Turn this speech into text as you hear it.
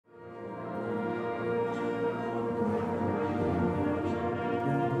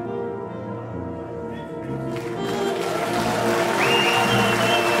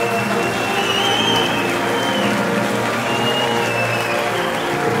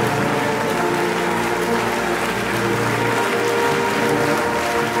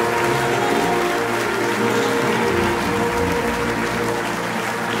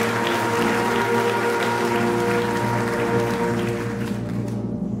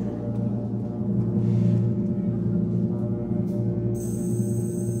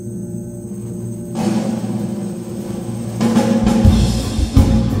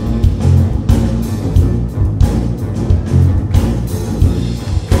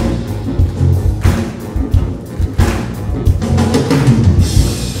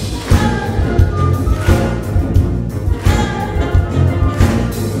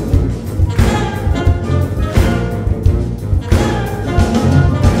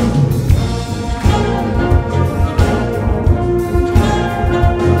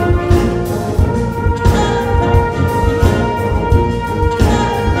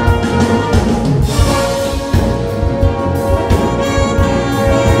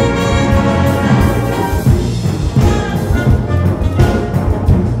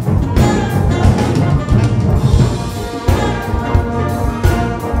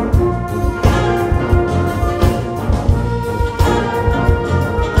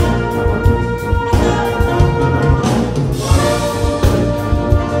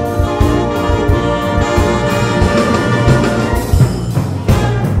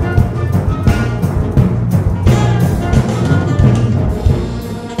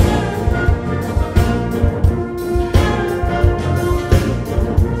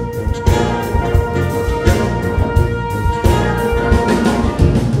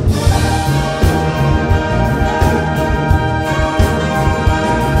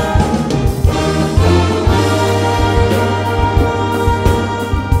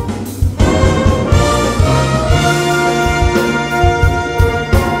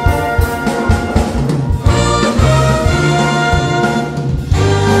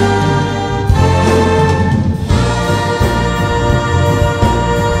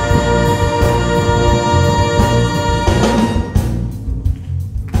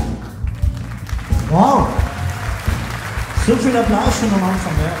Applaus schon am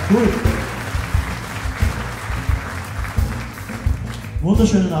Anfang, ja, cool.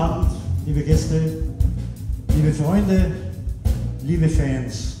 Wunderschönen Abend, liebe Gäste, liebe Freunde, liebe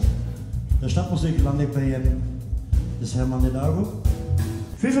Fans der Stadtmusik Landeck-Perjen des HERMANN DELAGO.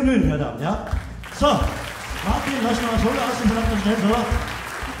 Viel Vergnügen heute Abend, ja? So, Martin, lass mal ein Solo aus, vielleicht noch schnell so.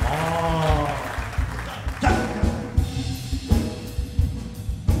 Oh. Ja.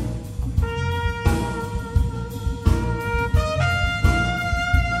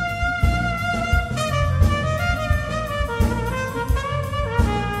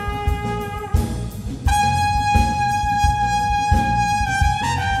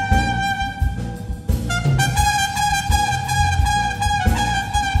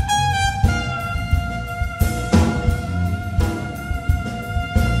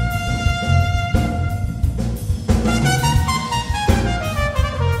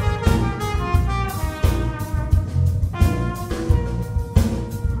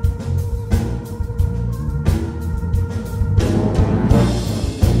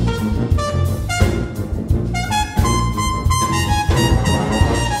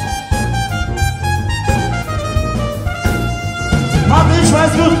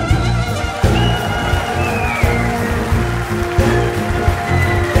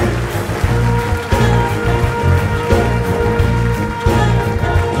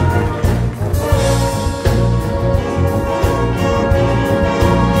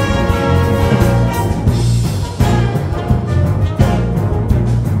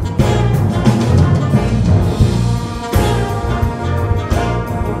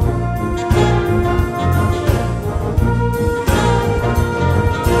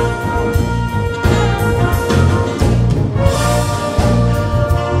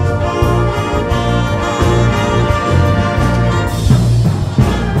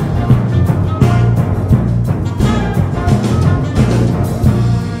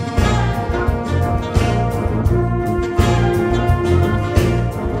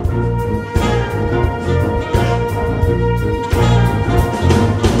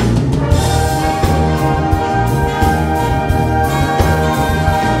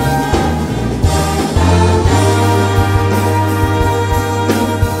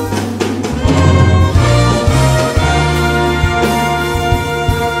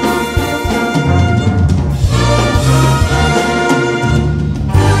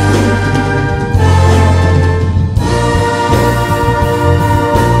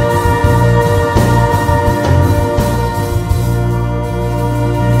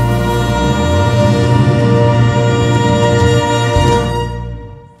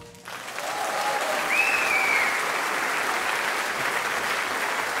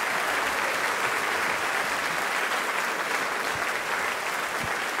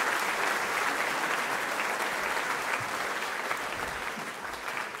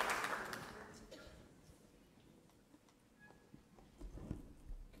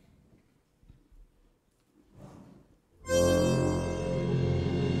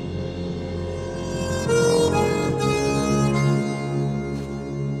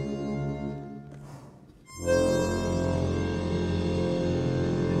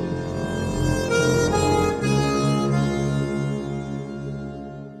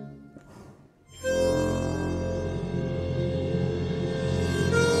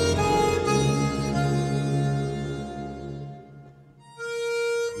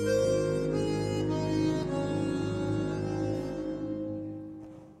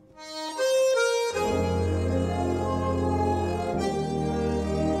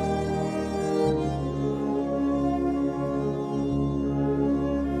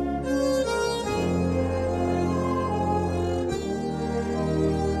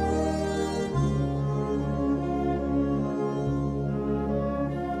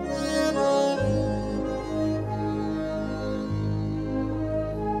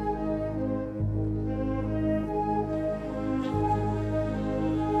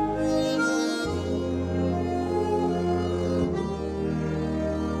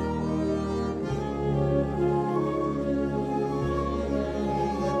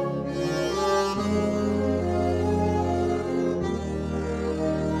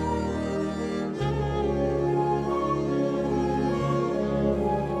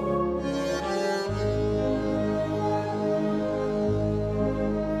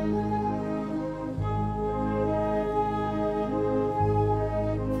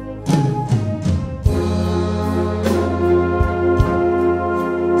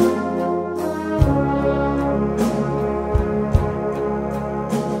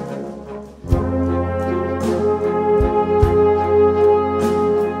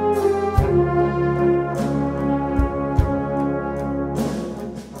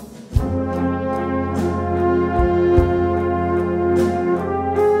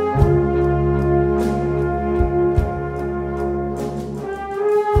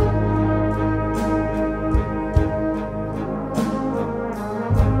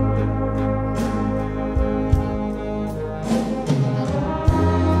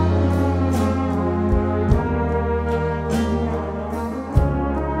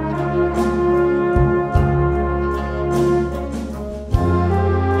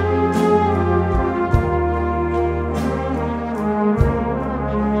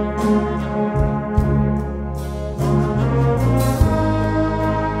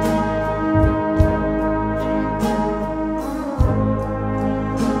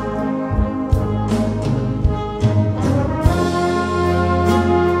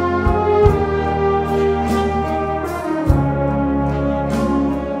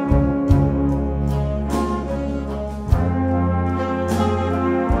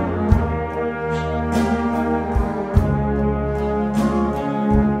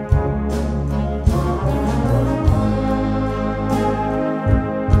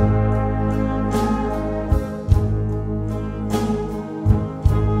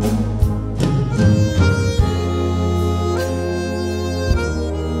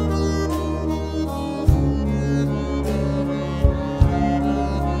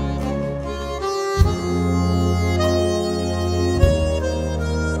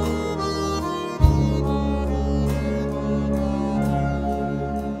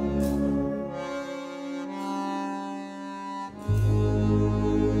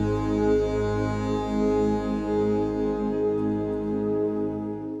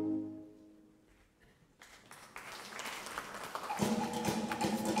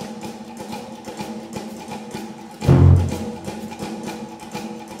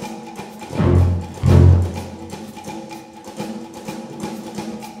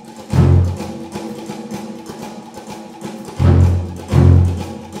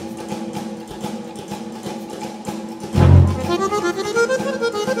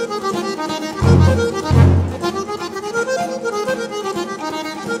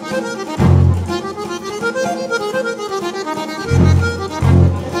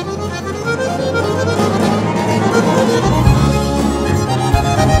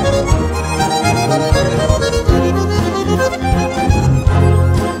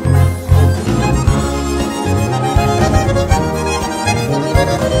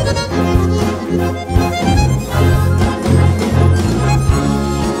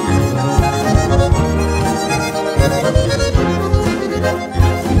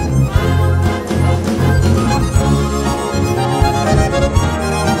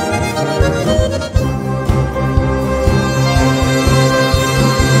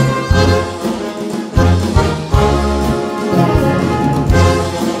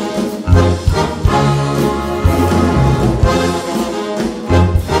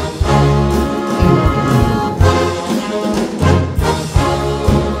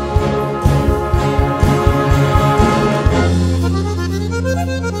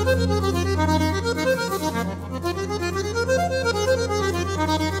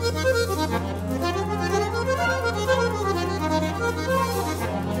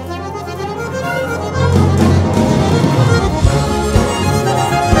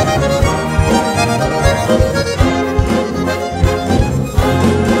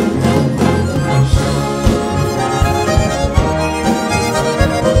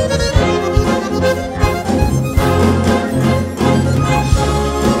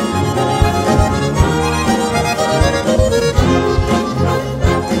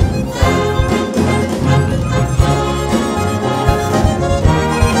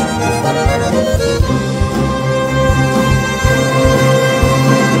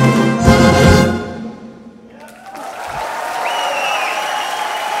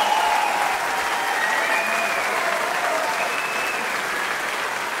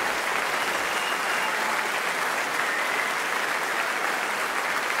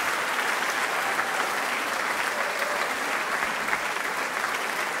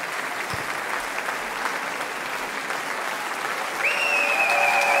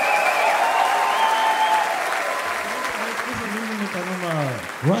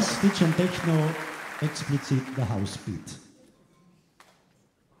 Was Didge and Techno, explizit der HOUSEBEAT.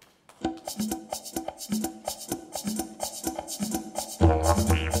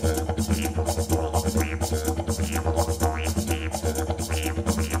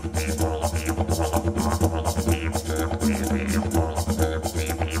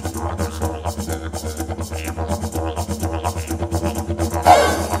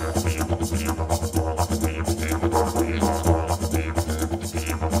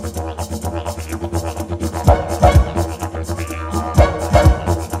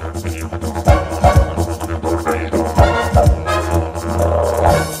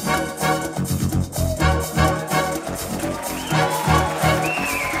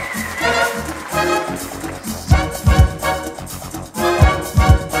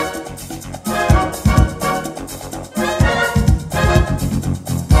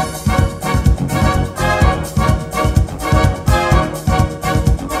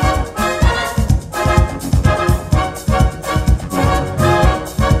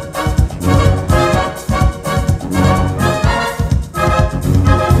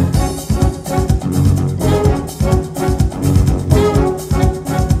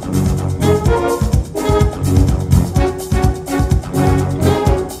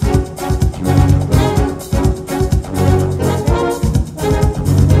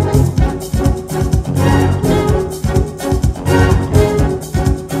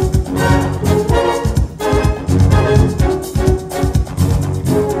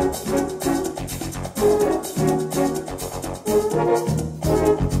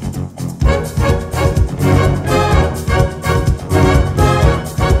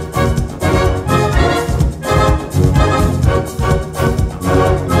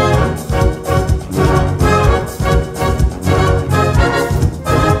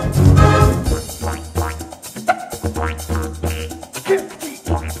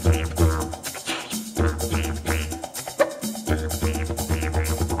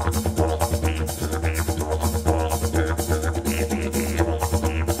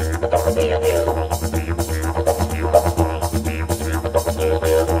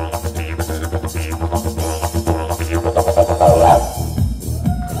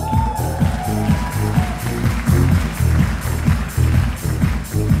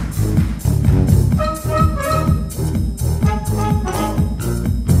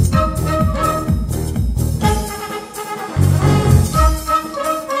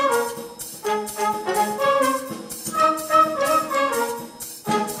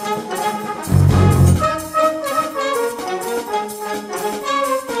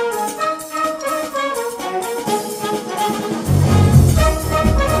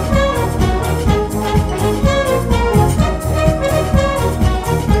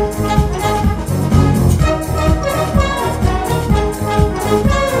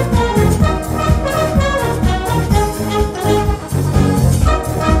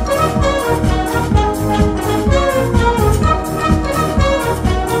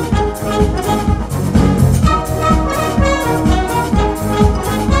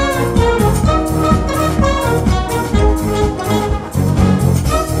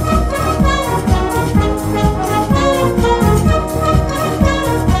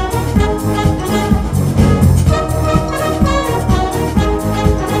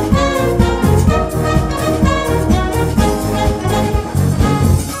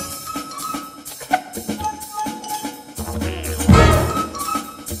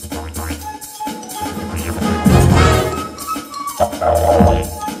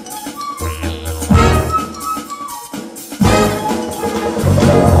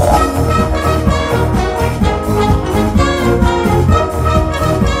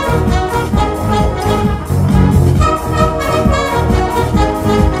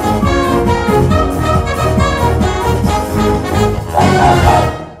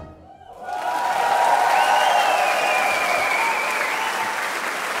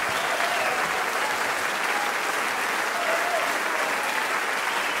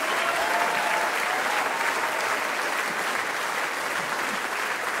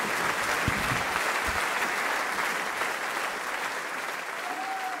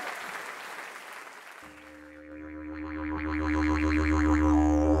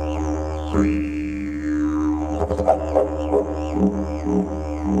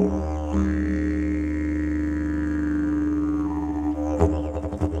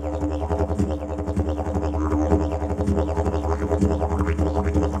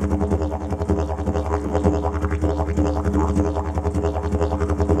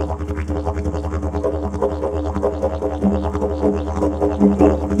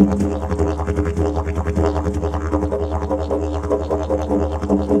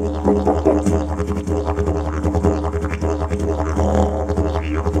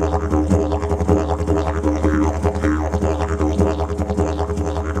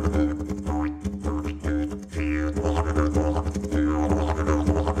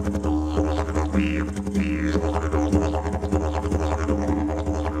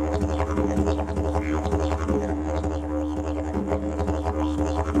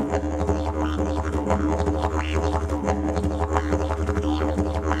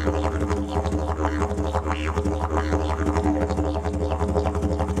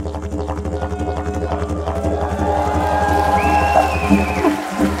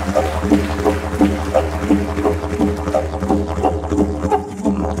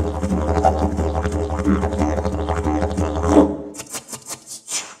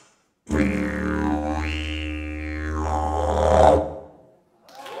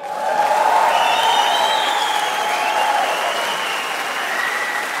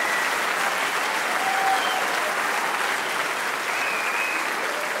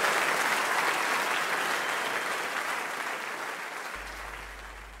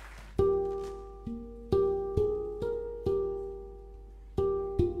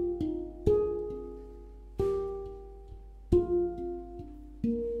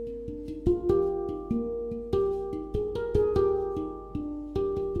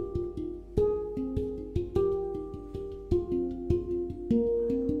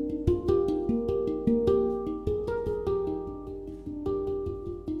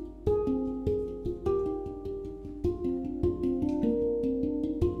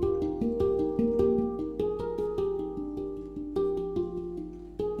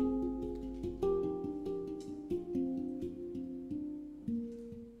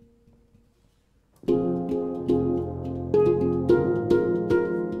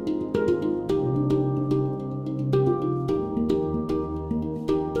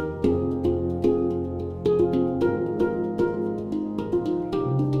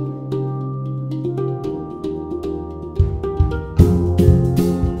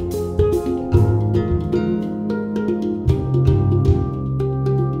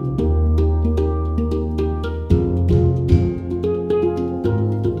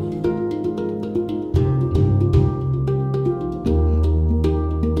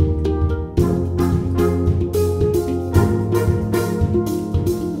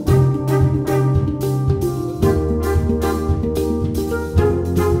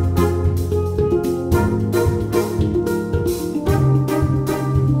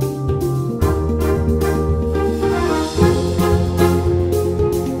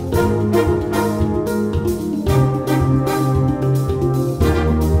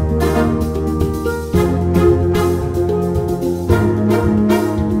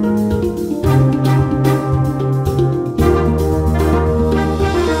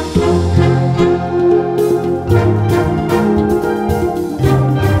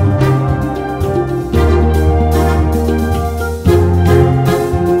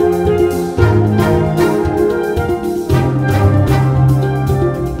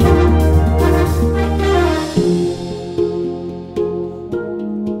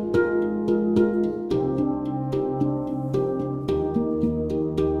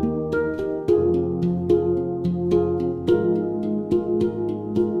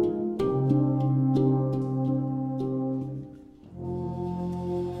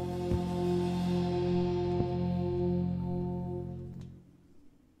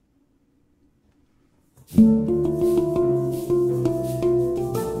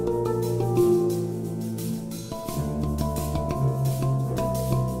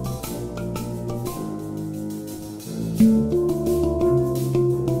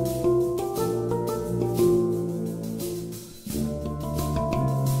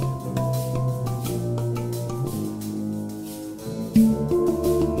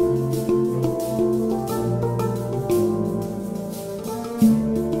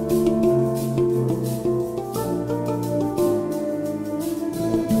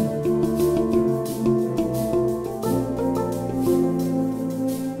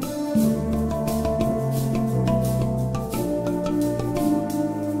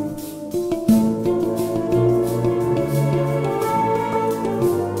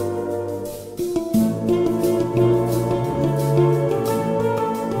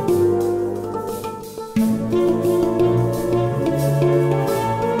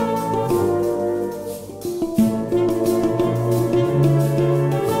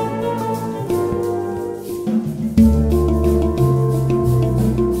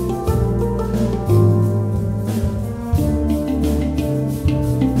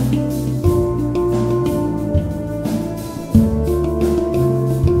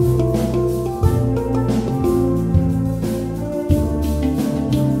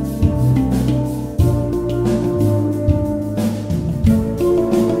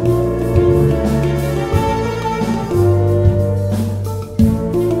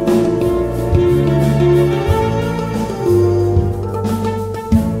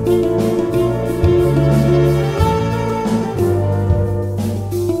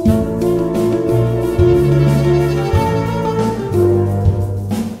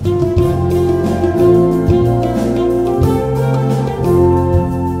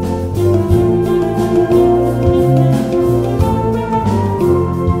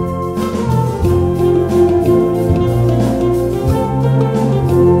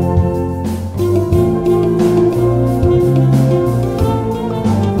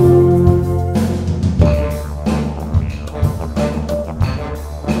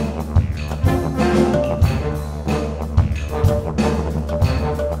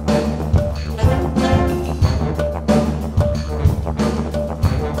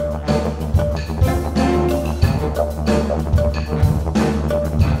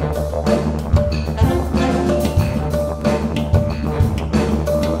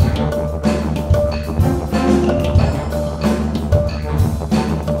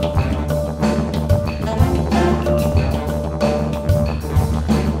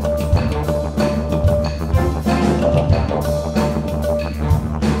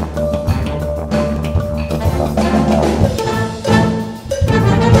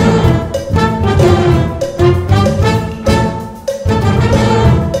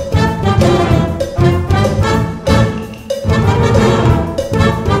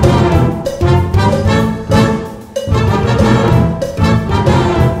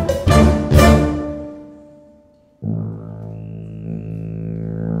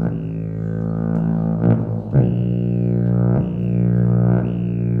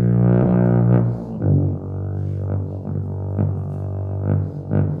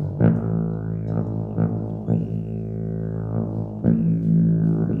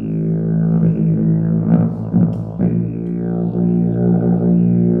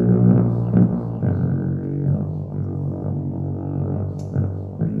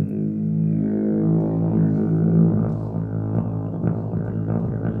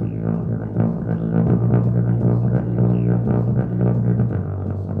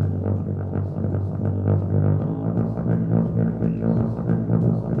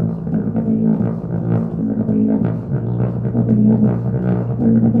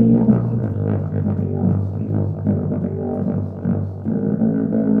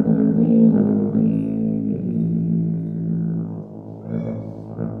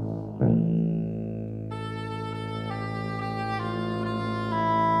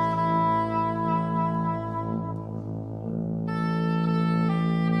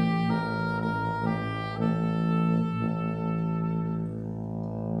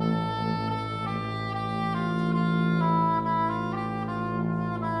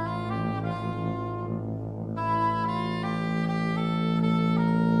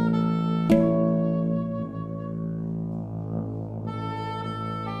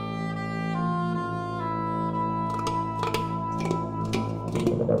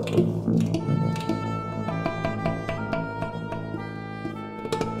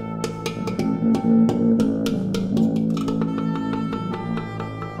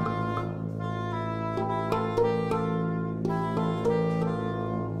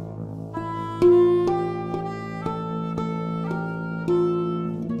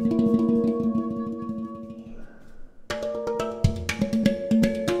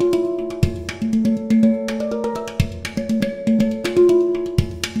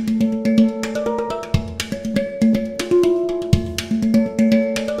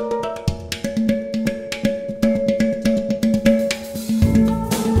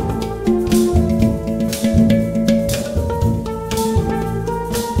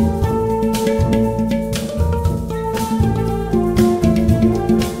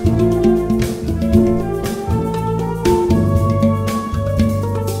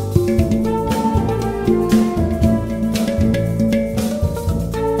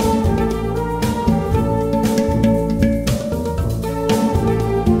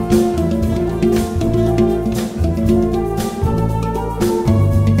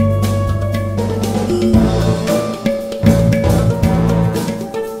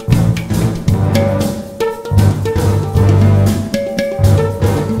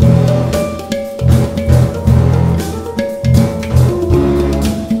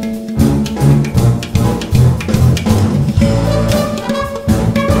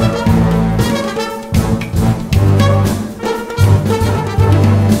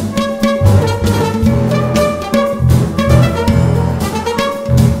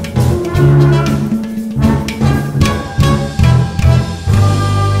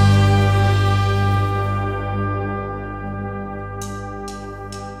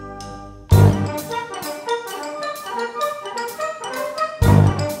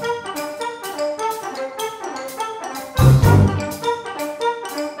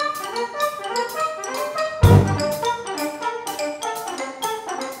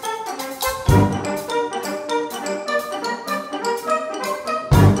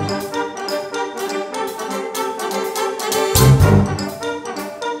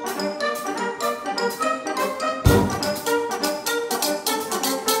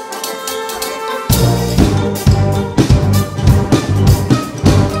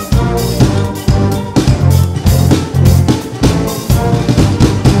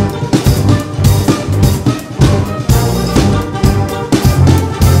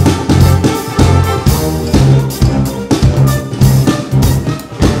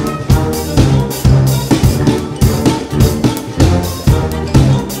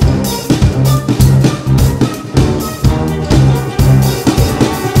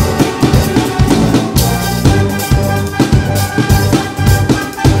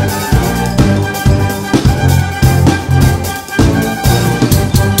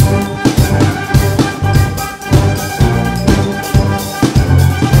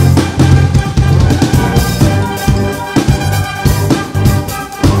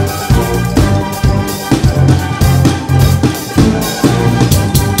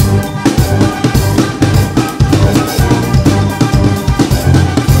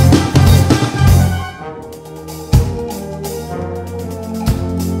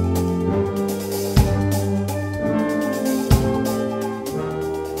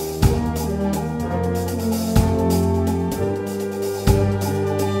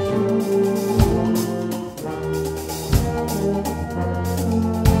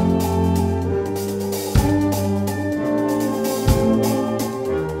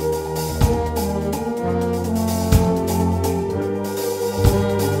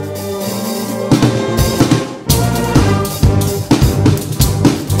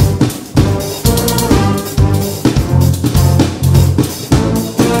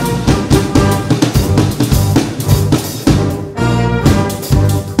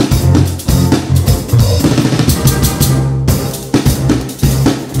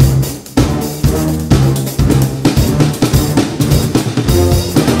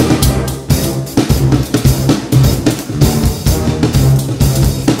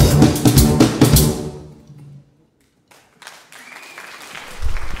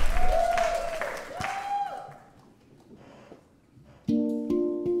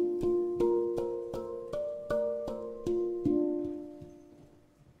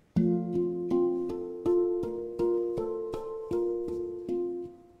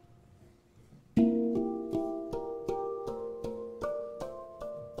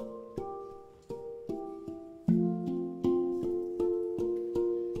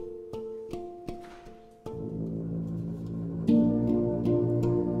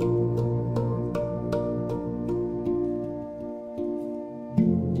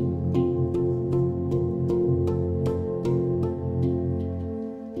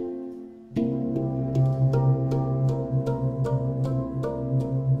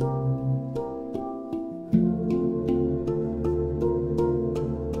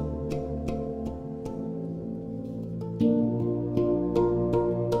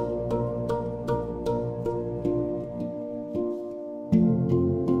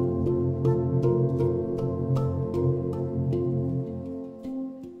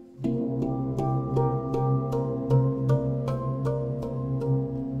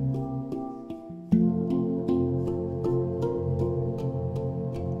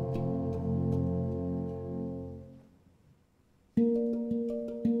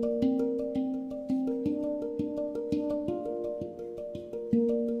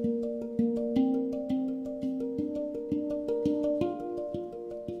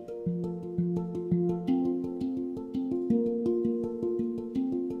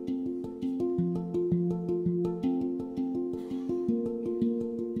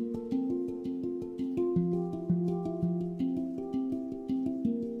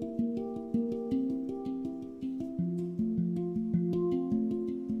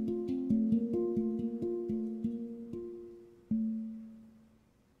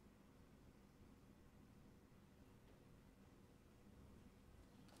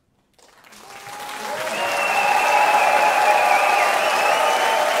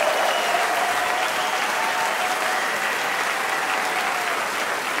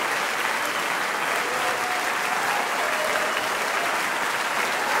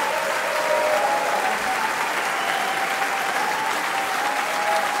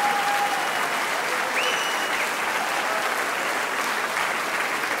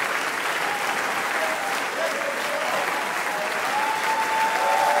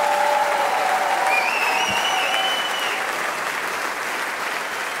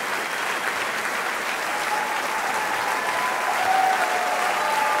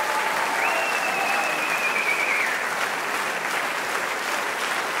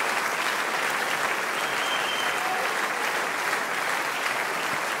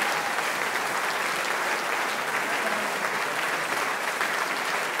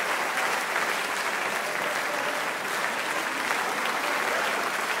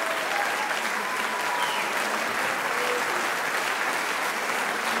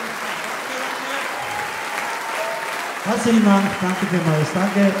 Herzlichen Dank, danke vielmals,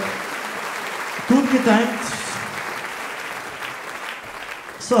 danke. Gut getimt.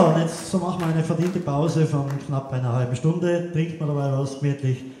 So, und jetzt machen wir eine verdiente Pause von knapp einer halben Stunde, trinkt man dabei was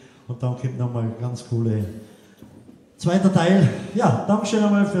gemütlich und dann kommt nochmal ganz coole zweiter Teil. Ja, Dankeschön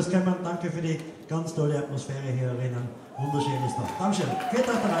nochmal fürs Kommen, danke für die ganz tolle Atmosphäre hier drinnen. Wunderschön ist noch. Dankeschön. Geht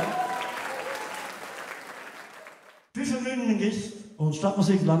euch dabei. Viel Vergnügen Gist und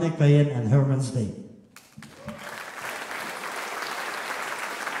Stadtmusik Landeck-Perjen and HERMANN'S Day.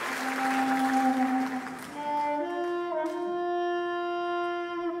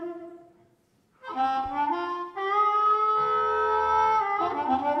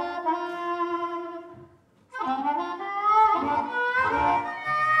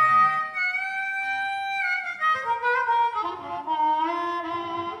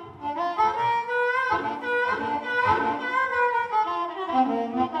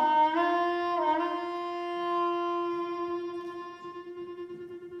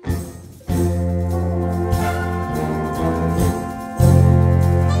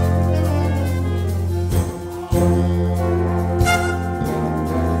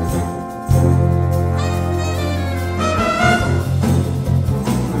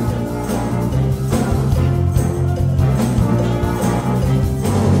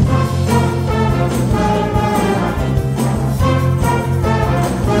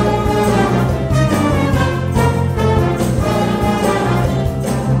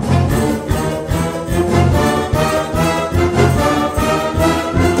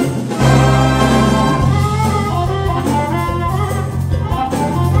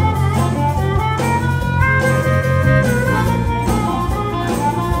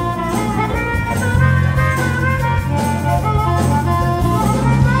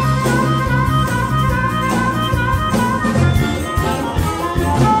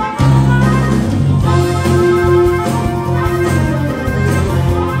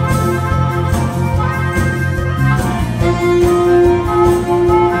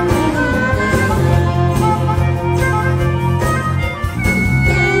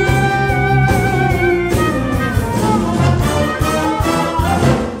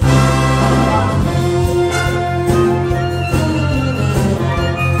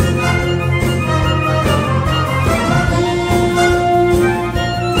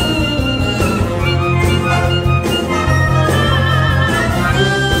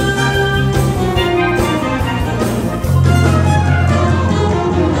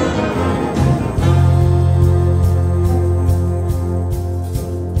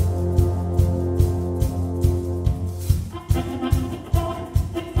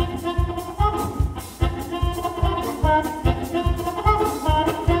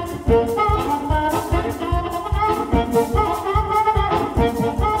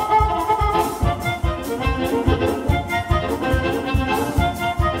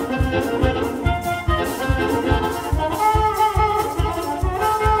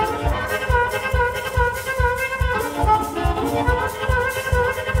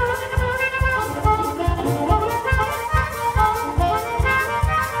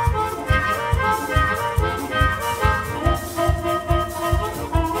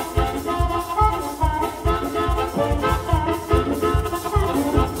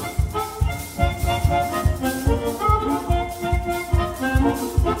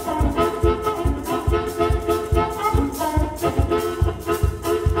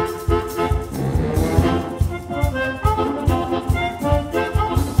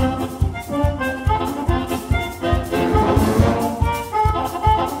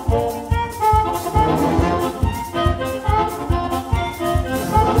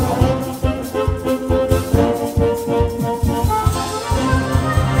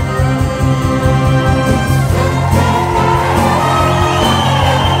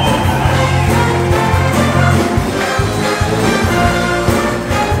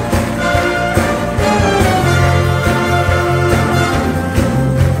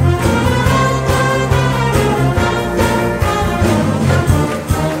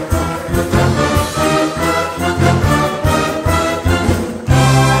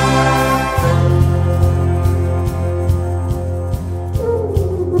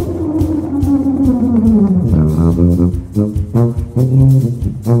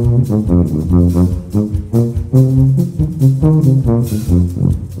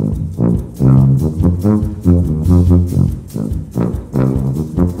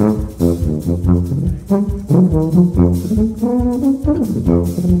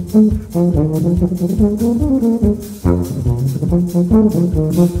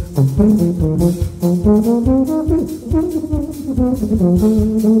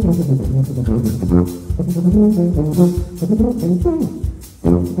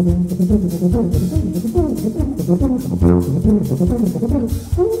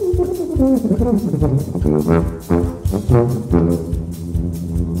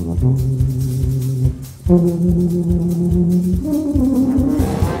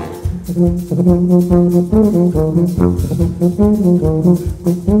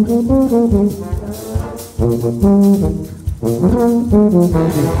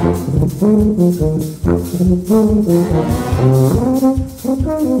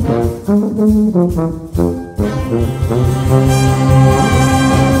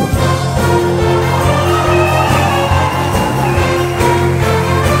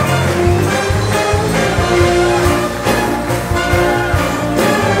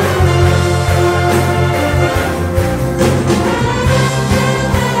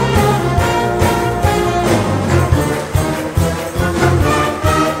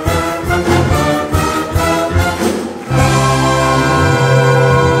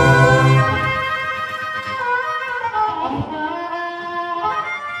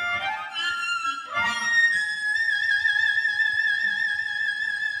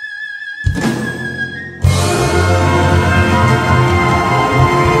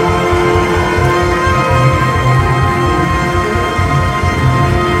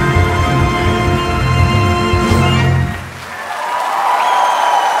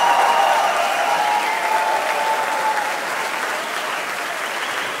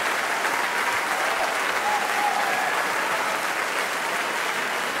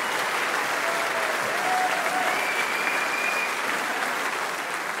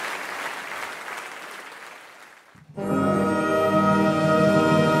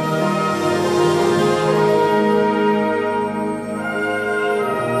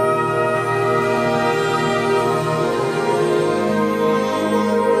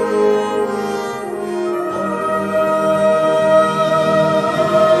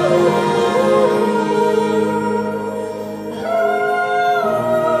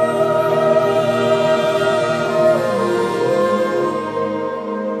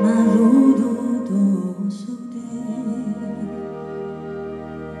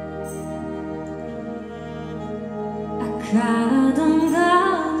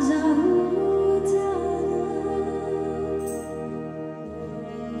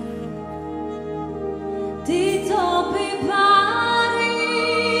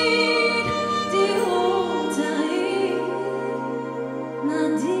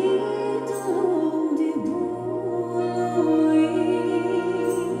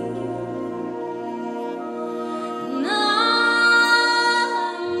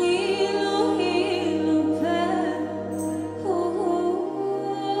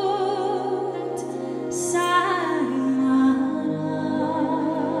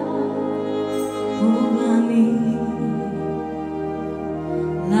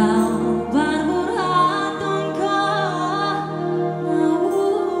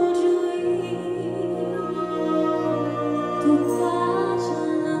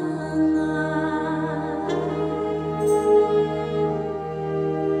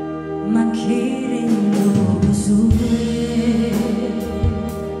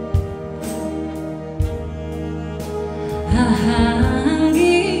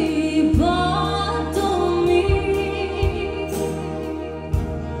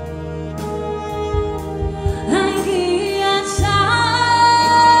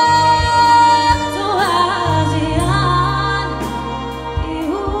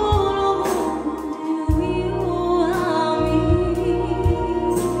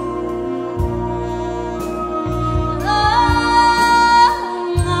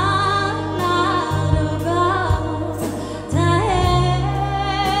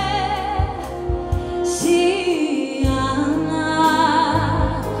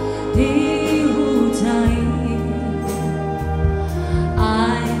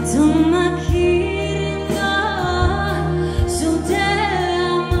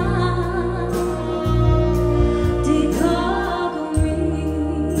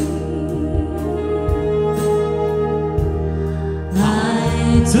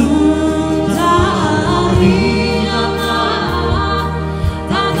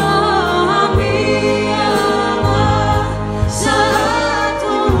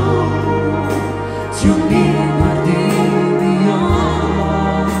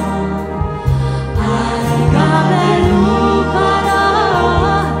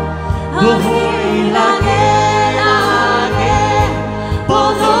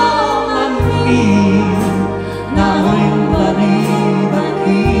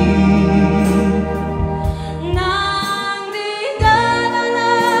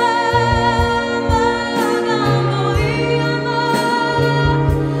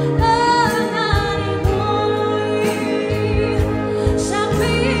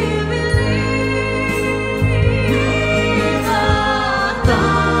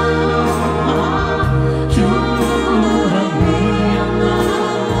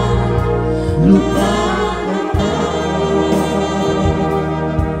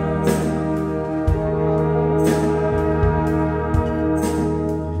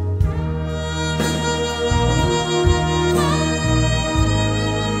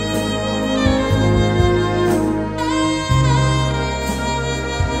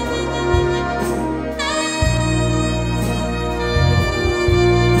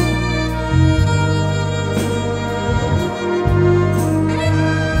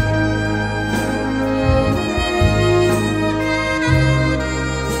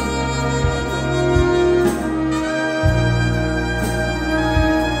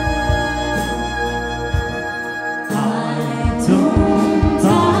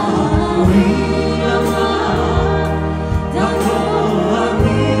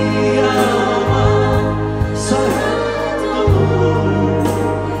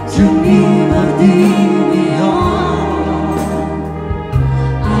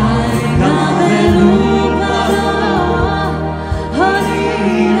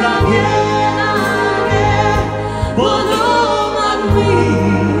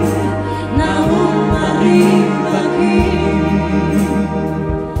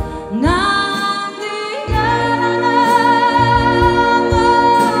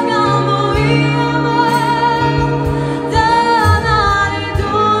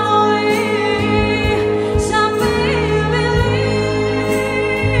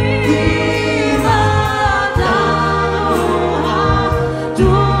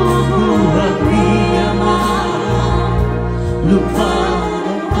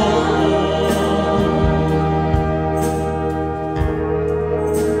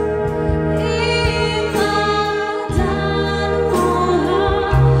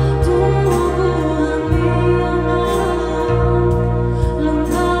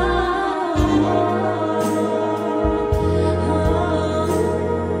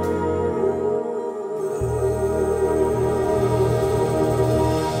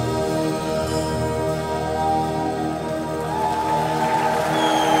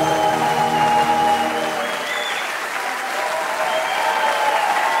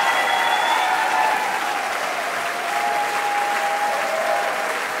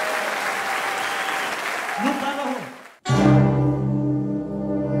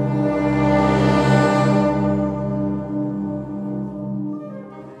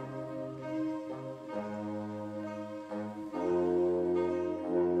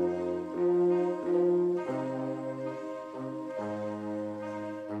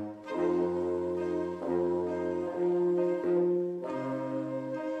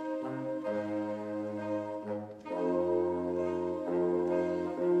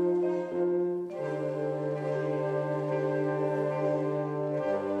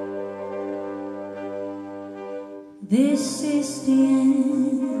 This is the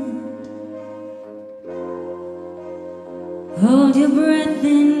end. Hold your breath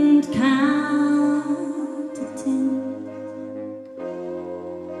and count to 10.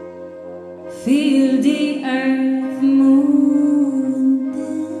 Feel the earth move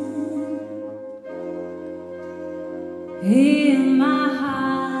then. Hear my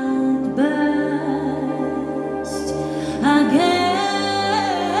heart burst again.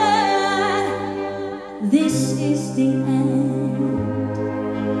 This is the end.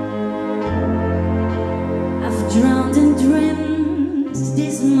 I've drowned and dreamt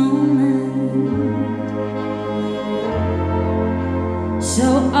this moment.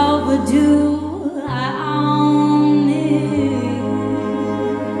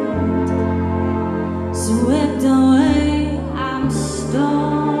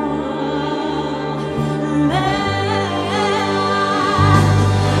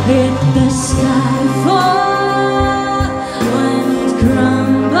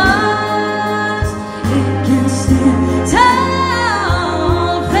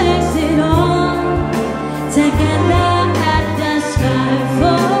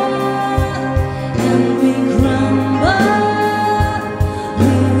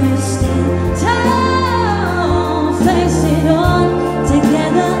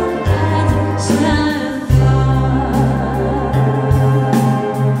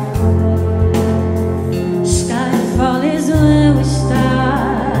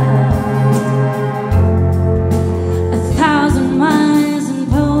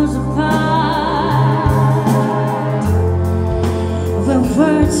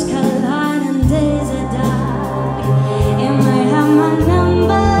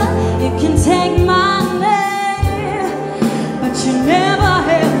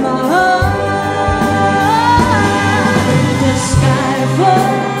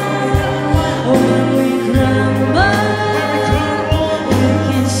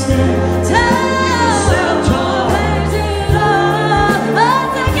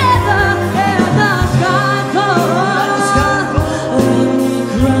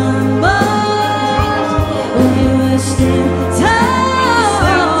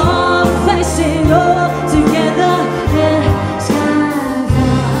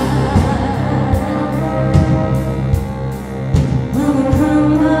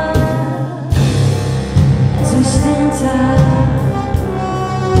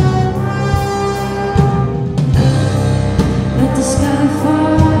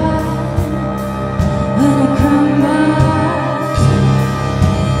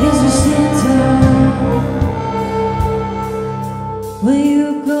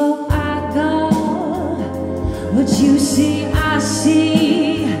 see, I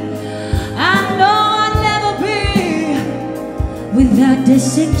see. I know I'll never be without the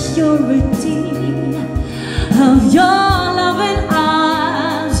security of your loving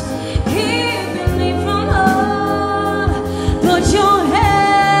arms, keeping me from harm. Put your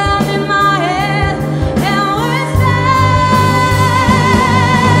hand in my hand and we're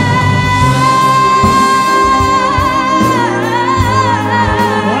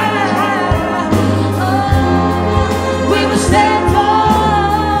we will stand tall.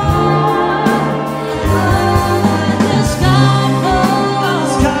 The sky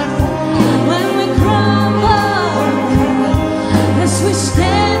falls when we crumble, as we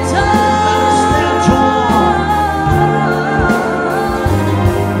stand tall.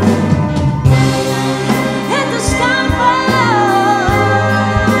 And the sky falls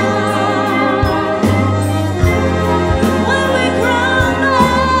when we crumble.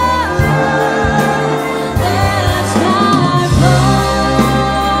 The sky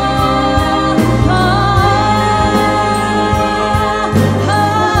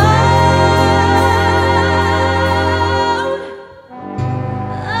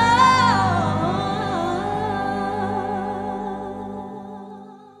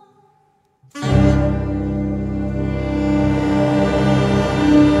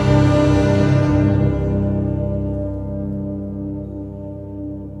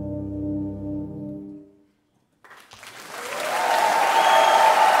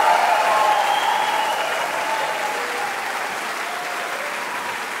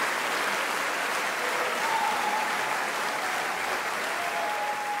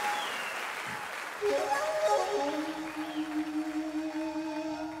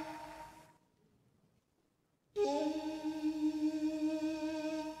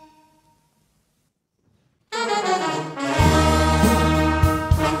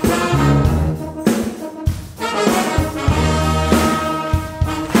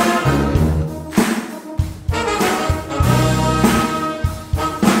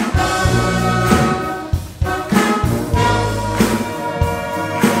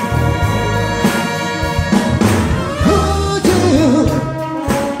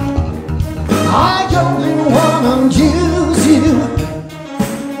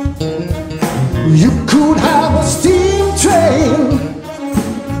You could have a steam train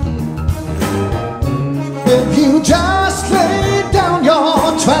if you just laid down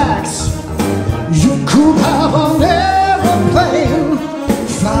your tracks. You could have an aeroplane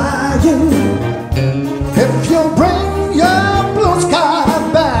flying if you bring your blue sky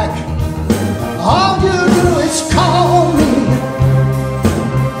back. All you do is call me.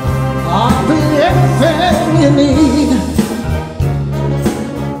 I'll be everything you need.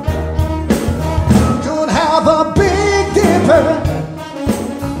 A Big Dipper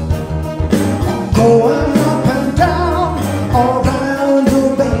going up and down around the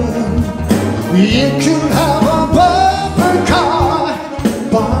bend. You could have a bumper car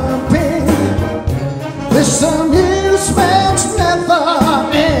bumping. This amusement never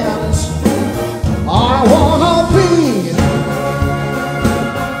ends. I wanna be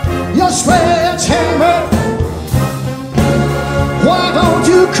your sledgehammer. Why don't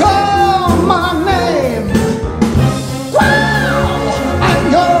you call my name?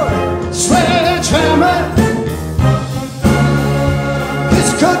 This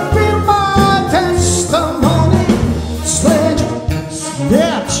could be my testimony. Sledge.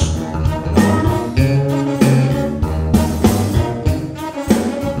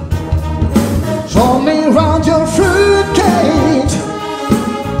 Show me round your fruit cage,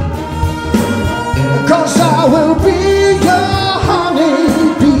 'cause I will be your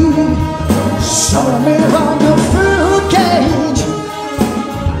honeybee. Show me round your fruit cage,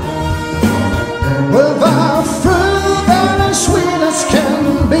 without fruit and as sweet as can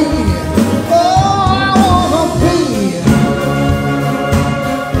be. Oh, I wanna be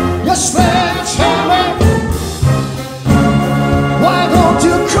your sledgehammer. Why don't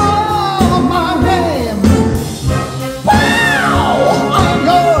you call my name? Wow, I'm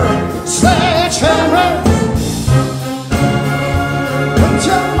your sledgehammer. Put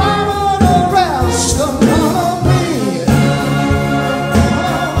your mama to rest, I'm gonna be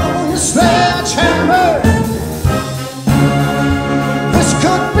your sledgehammer. This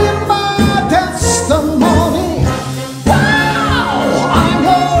could be my testimony. Wow, I'm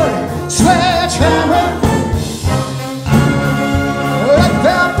your sledgehammer. Let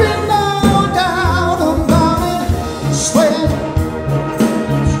there be no doubt about it.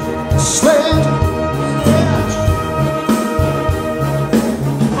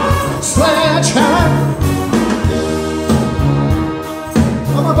 Sledgehammer.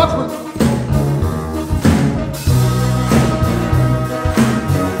 I'm a buckler.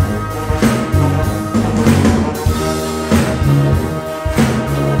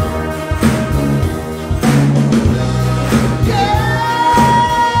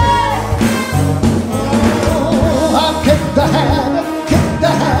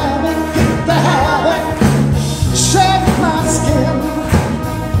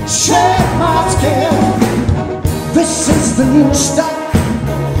 the new stuff.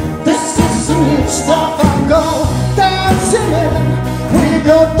 This is the new stuff. I go dancing in, we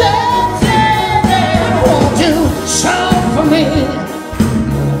go dancing in. Won't you show for me?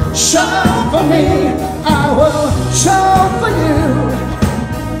 Show for me. I will show for you.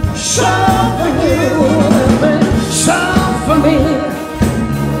 Show for you. Show for me.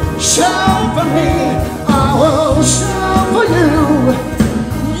 Show for me. I will show for you.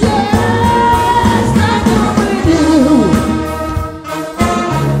 Yes, I'm with you.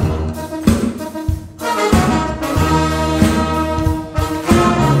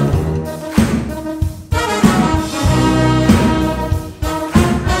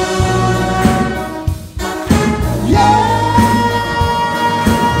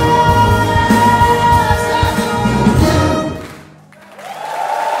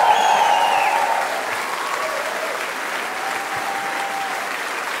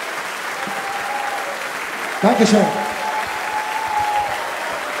 Dankeschön.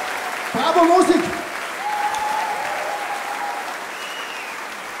 Bravo Musik.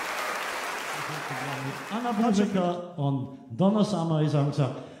 Anna Buchegger und Donna Summer ist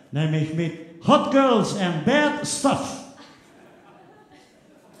gesagt, nämlich mit Hot Girls and Bad Stuff.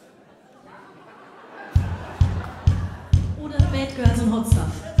 Oder Bad Girls und Hot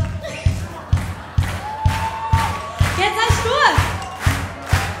Stuff. Jetzt seid stur!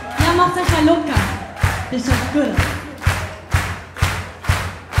 Ja, macht euch mal locker. Das ist doch gut.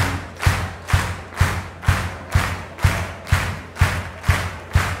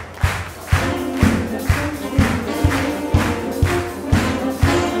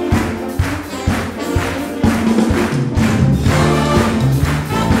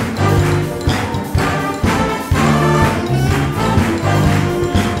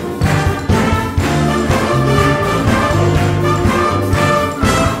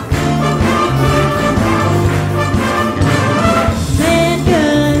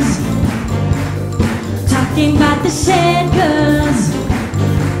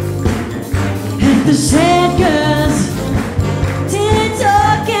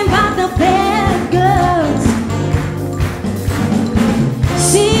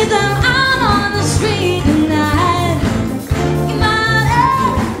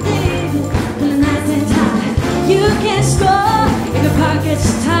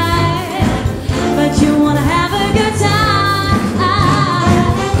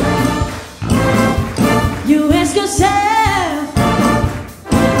 Yourself,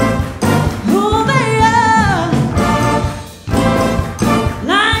 who they are.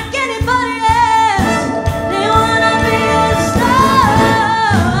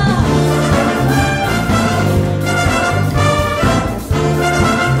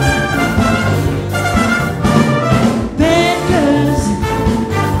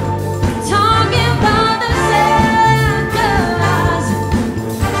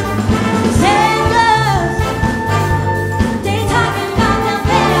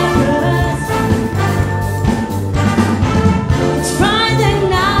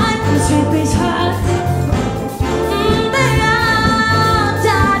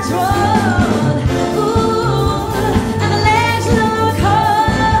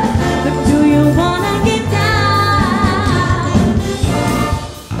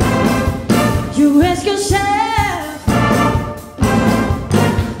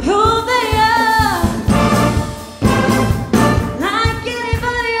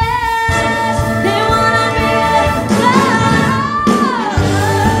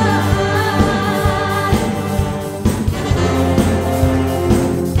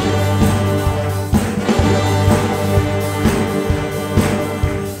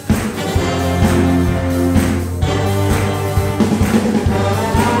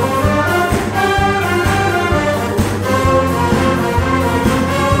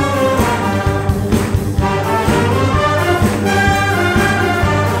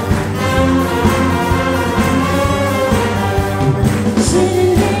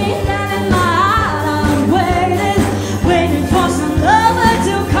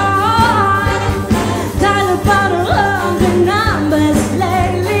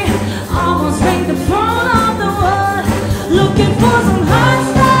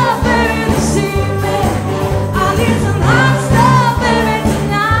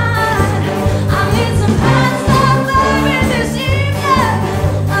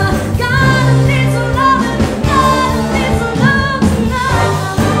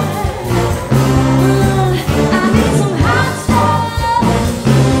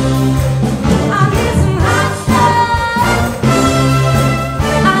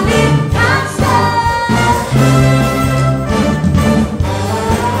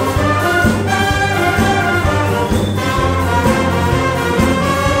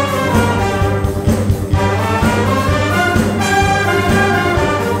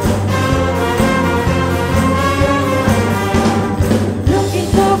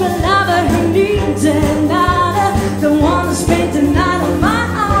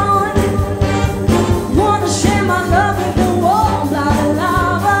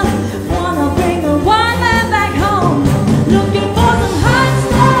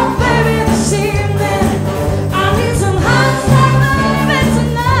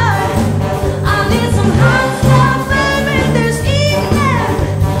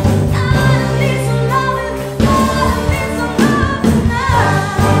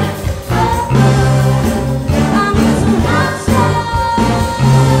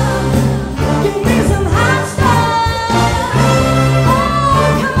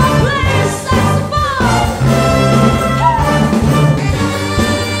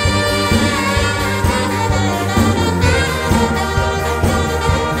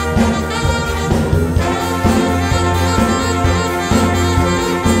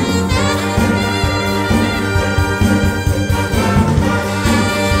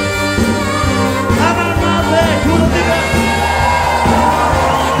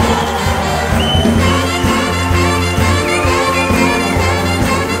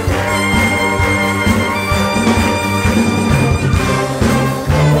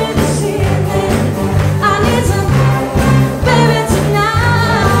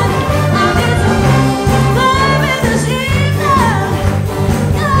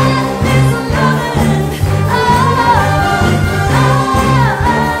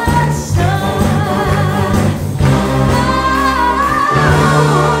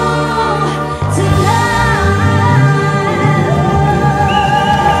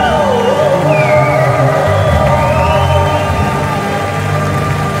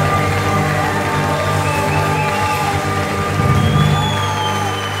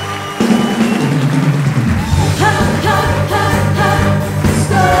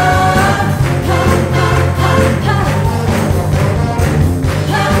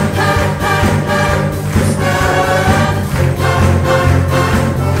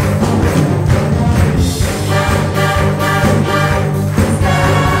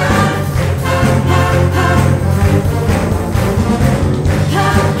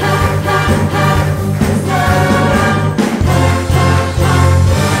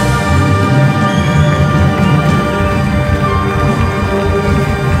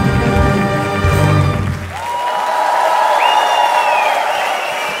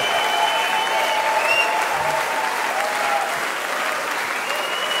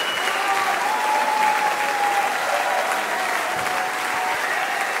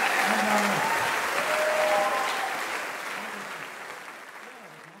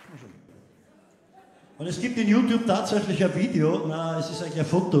 in YouTube tatsächlich ein Video, na, es ist eigentlich ein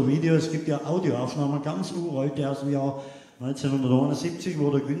Fotovideo, es gibt ja Audioaufnahmen, ganz uralte aus dem Jahr 1971,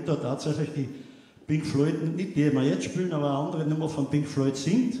 wo der Günther tatsächlich die Pink Floyd, nicht die wir jetzt spielen, aber eine andere Nummer von Pink Floyd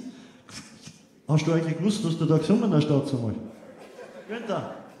singt. Hast du eigentlich gewusst, was du da gesungen hast dazu mal?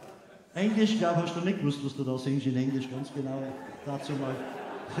 Günther, Englisch, glaube ich, hast du nicht gewusst, was du da singst in Englisch, ganz genau dazu mal.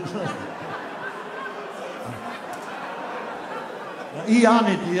 Ja, ich auch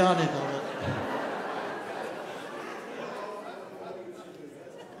nicht, aber...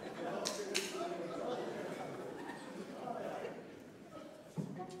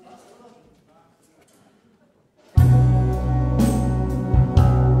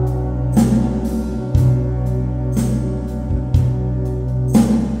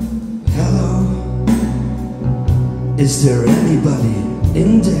 Is there anybody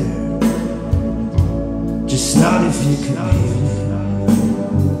in there? Just nod if you can hear me.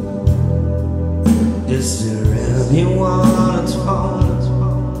 Is there anyone at home?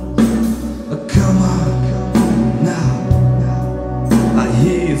 Come on now. I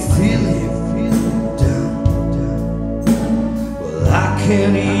hear you feeling down. Well, I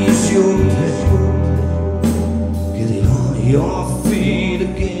can ease your pain. Get it on your feet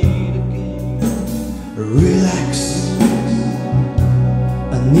again. Relax.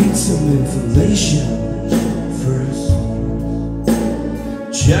 I need some information first.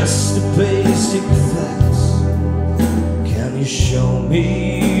 Just the basic facts. Can you show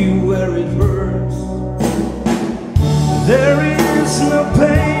me where it hurts? There is no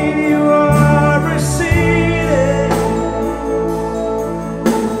pain you are receiving.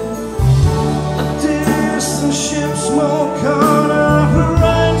 A distant ship smoke on a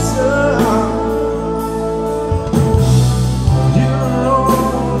horizon.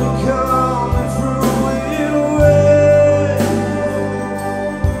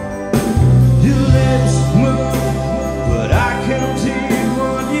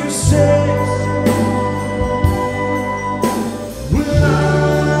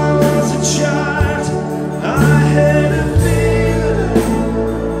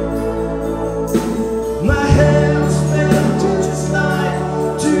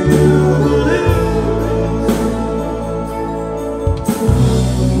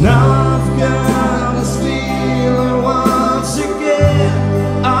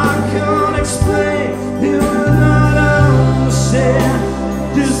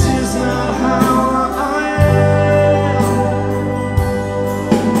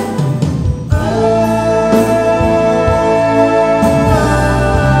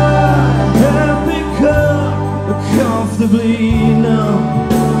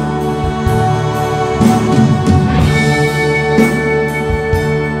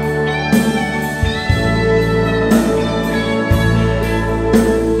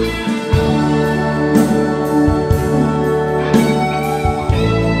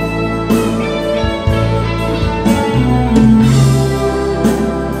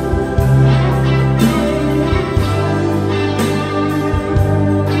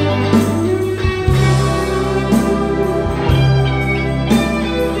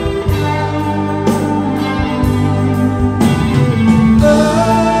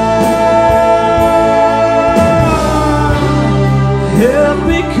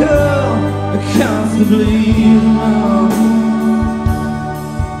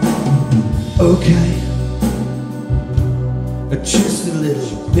 Okay, just a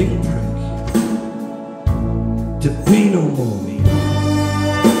little pinprick to be no more.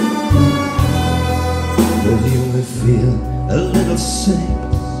 But you may feel a little sick.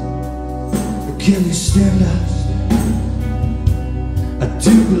 Can you stand up? I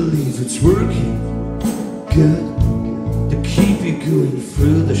do believe it's working good to keep you going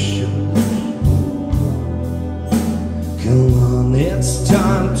through the show. Come on, it's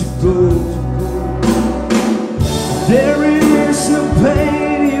time to go. There is no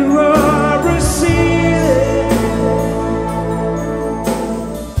pain you are receiving.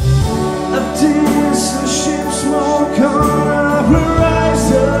 A distant ship smoke on a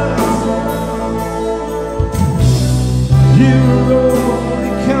horizon. You're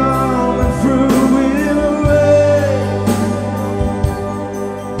only coming through in a way.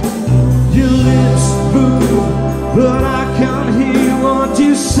 Your lips move, but I can't hear what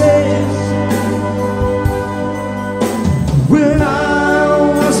you say. When I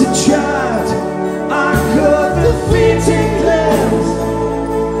was a child, I caught the fleeting glance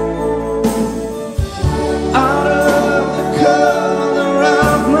out of the corner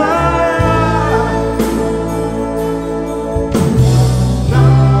of my eye.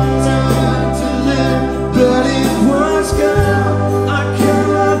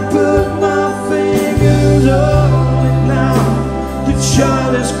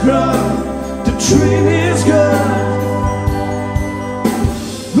 blood is crowd, the dream is gone.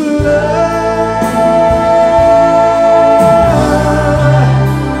 But I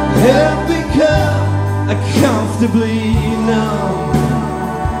have become comfortably numb.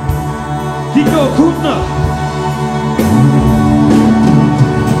 Kiko, gut noch!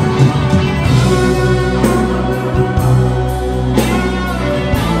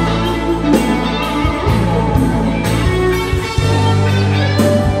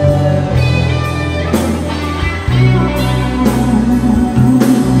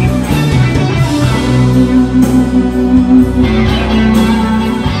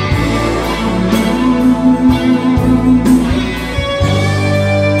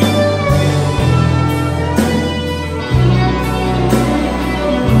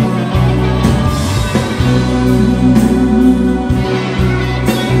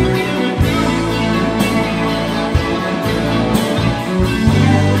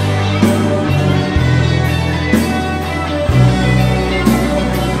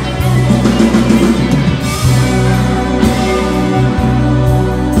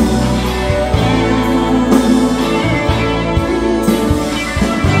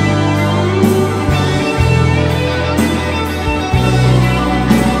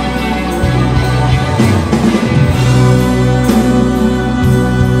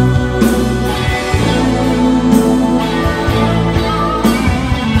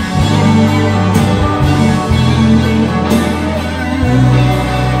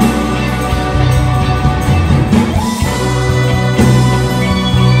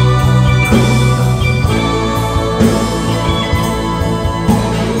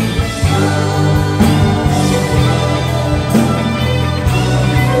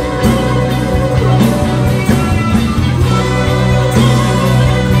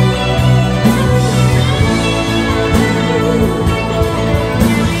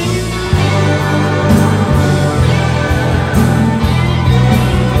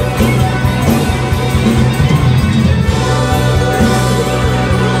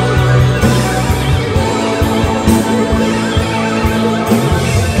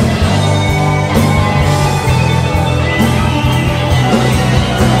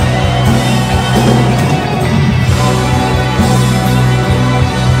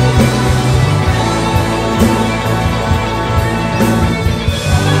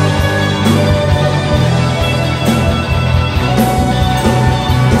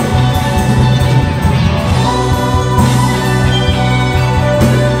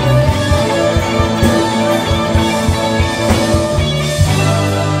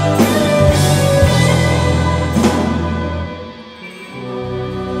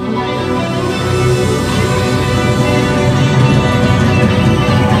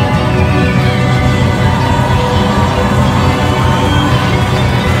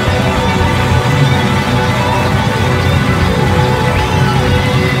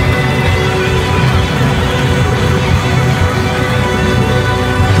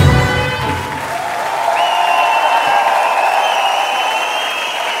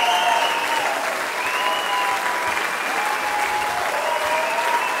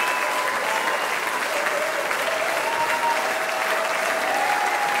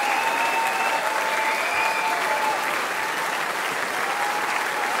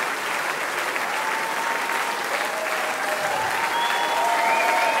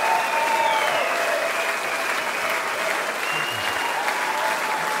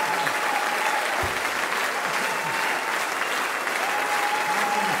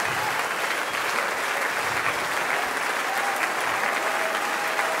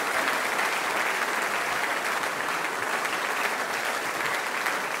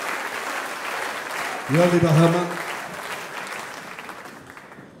 Ja, lieber Hermann,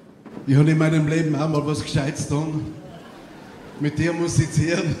 ich habe in meinem Leben auch mal was Gescheites getan. Mit dir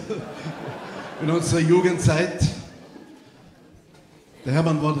musizieren. In unserer Jugendzeit. Der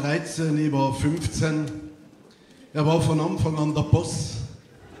Hermann war 13, ich war 15. Er war von Anfang an der Boss.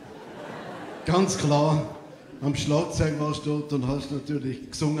 Ganz klar. Am Schlagzeug warst du dort und hast natürlich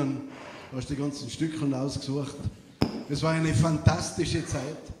gesungen, hast die ganzen Stückchen ausgesucht. Es war eine fantastische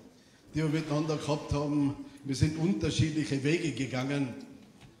Zeit, die wir miteinander gehabt haben. Wir sind unterschiedliche Wege gegangen.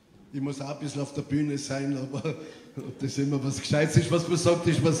 Ich muss auch ein bisschen auf der Bühne sein, aber ob das immer was Gescheites ist, was man sagt,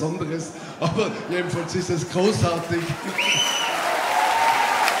 ist was anderes. Aber jedenfalls ist es großartig.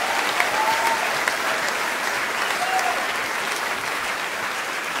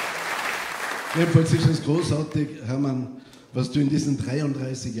 Jedenfalls ist es großartig, Hermann, was du in diesen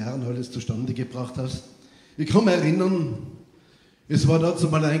 33 Jahren alles zustande gebracht hast. Ich kann mich erinnern, es war dazu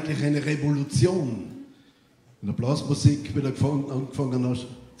mal eigentlich eine Revolution, in der Blasmusik wieder angefangen hast,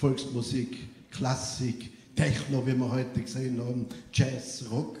 Volksmusik, Klassik, Techno, wie wir heute gesehen haben, Jazz,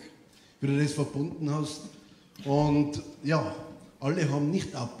 Rock, wie du das verbunden hast. Und ja, alle haben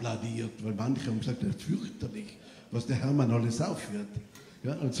nicht applaudiert, weil manche haben gesagt, das ist fürchterlich, was der Hermann alles aufführt.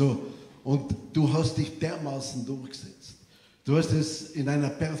 Ja, also, und du hast dich dermaßen durchgesetzt. Du hast es in einer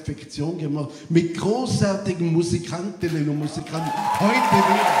Perfektion gemacht, mit großartigen Musikantinnen und Musikanten, heute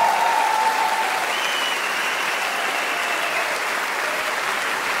wieder.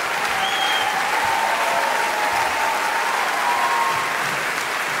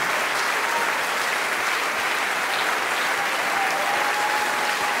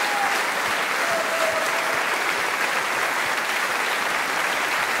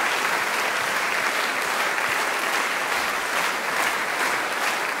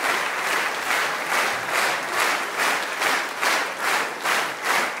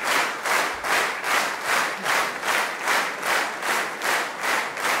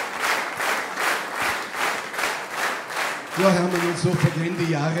 Ja, Hermann, und so vergehen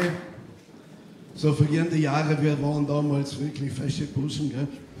die Jahre. So vergehen die Jahre, wir waren damals wirklich fesche Buschen, gell?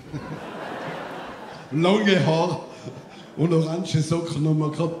 Lange Haar und orange Socken haben wir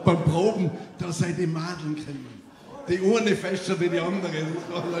gehabt beim Proben, da seid die Madeln gekommen. Die eine fescher wie die andere.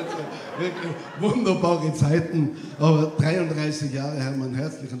 Das waren also wirklich wunderbare Zeiten. Aber 33 Jahre, Hermann,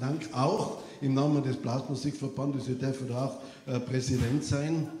 herzlichen Dank. Auch im Namen des Blasmusikverbandes, ich darf da auch Präsident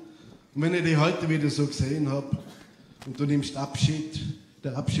sein. Und wenn ich dich heute wieder so gesehen habe, und du nimmst Abschied.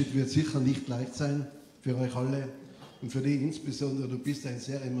 Der Abschied wird sicher nicht leicht sein für euch alle und für dich insbesondere. Du bist ein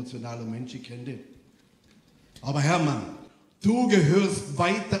sehr emotionaler Mensch, ich kenne dich. Aber Hermann, du gehörst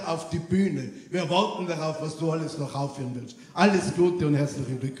weiter auf die Bühne. Wir warten darauf, was du alles noch aufführen willst. Alles Gute und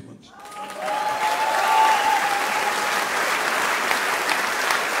herzlichen Glückwunsch.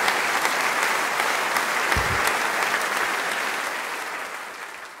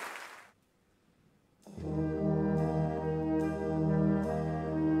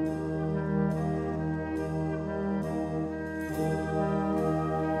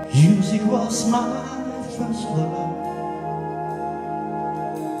 Music was my first love,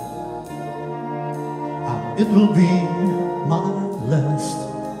 and it will be my last.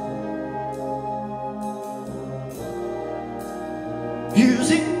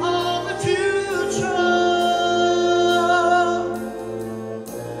 Music of the future,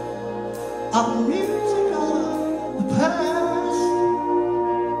 and music of the past.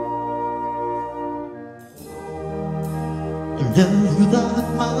 And love without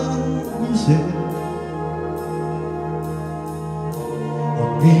my music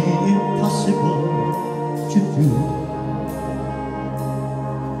would be impossible to do.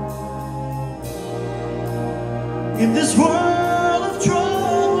 In this world of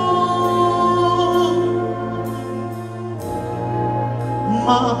trouble,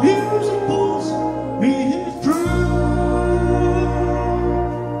 my music pulls me through.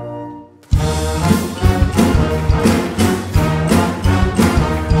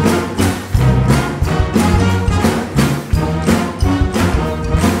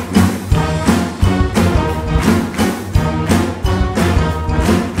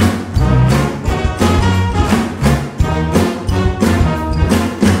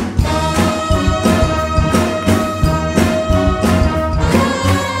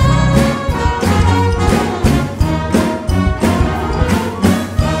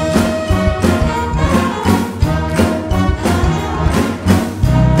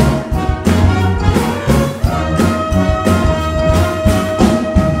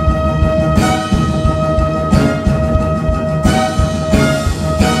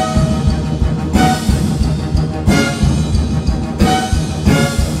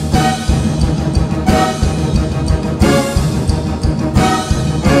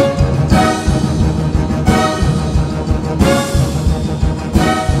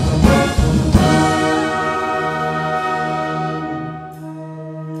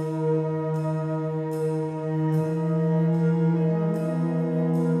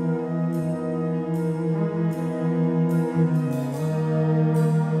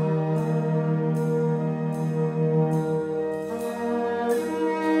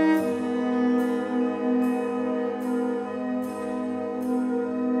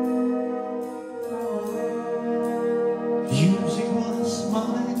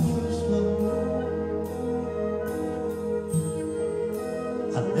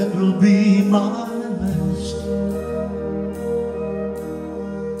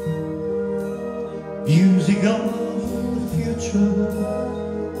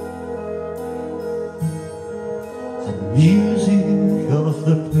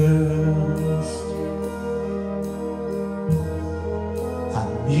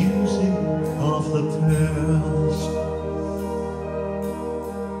 music of the past.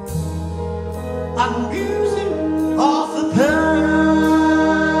 And music of the past.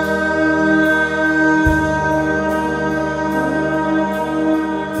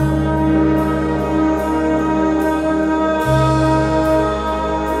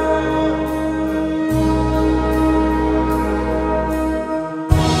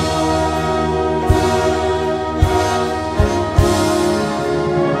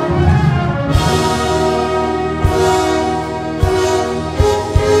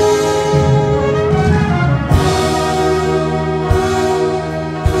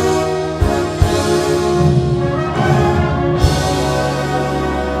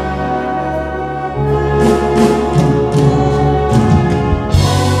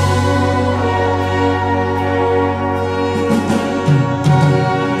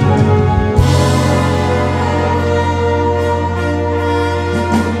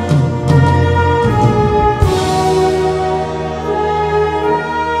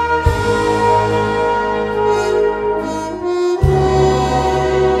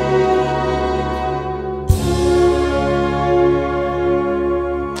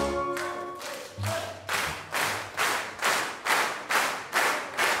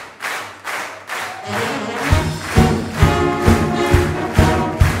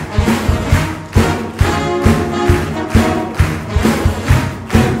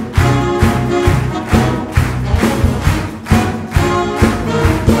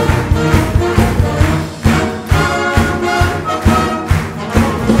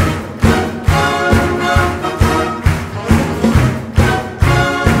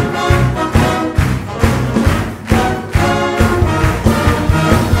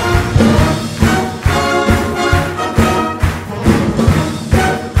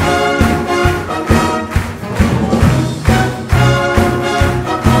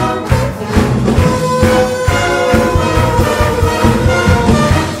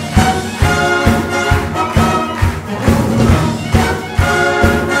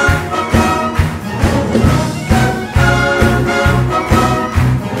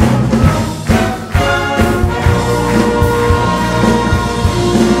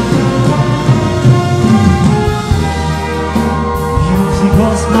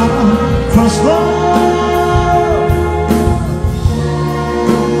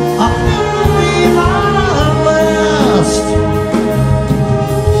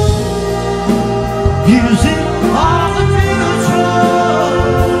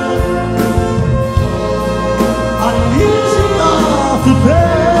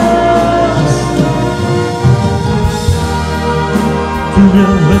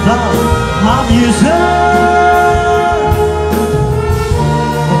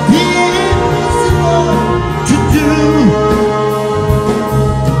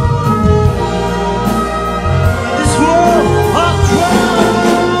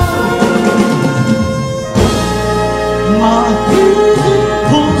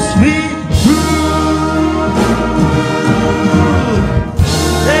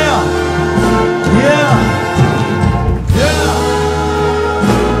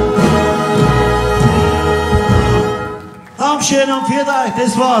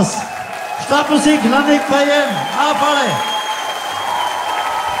 Das war's. Stadtmusik, Landeck-Perjen, auf alle.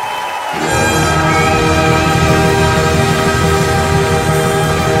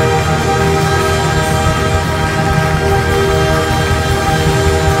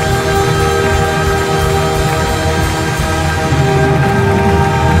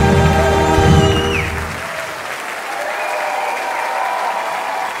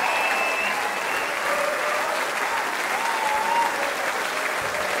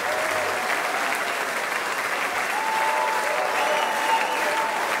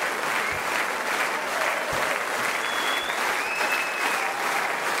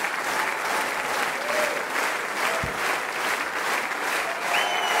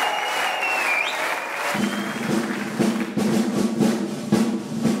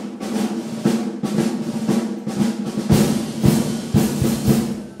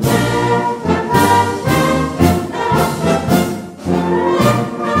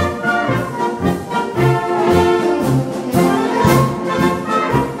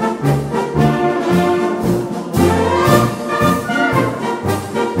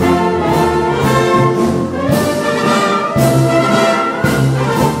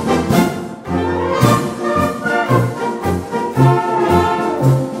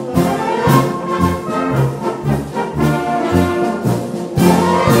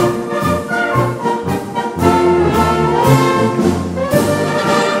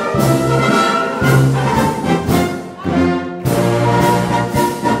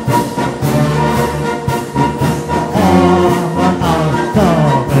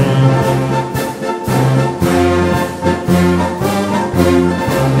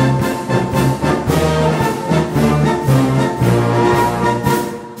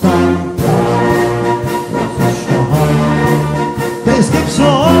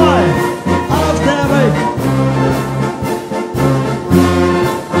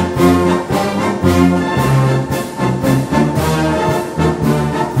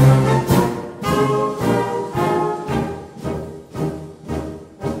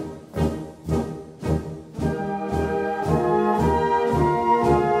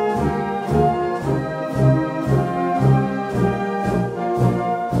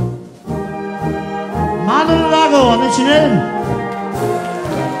 nicht schnell.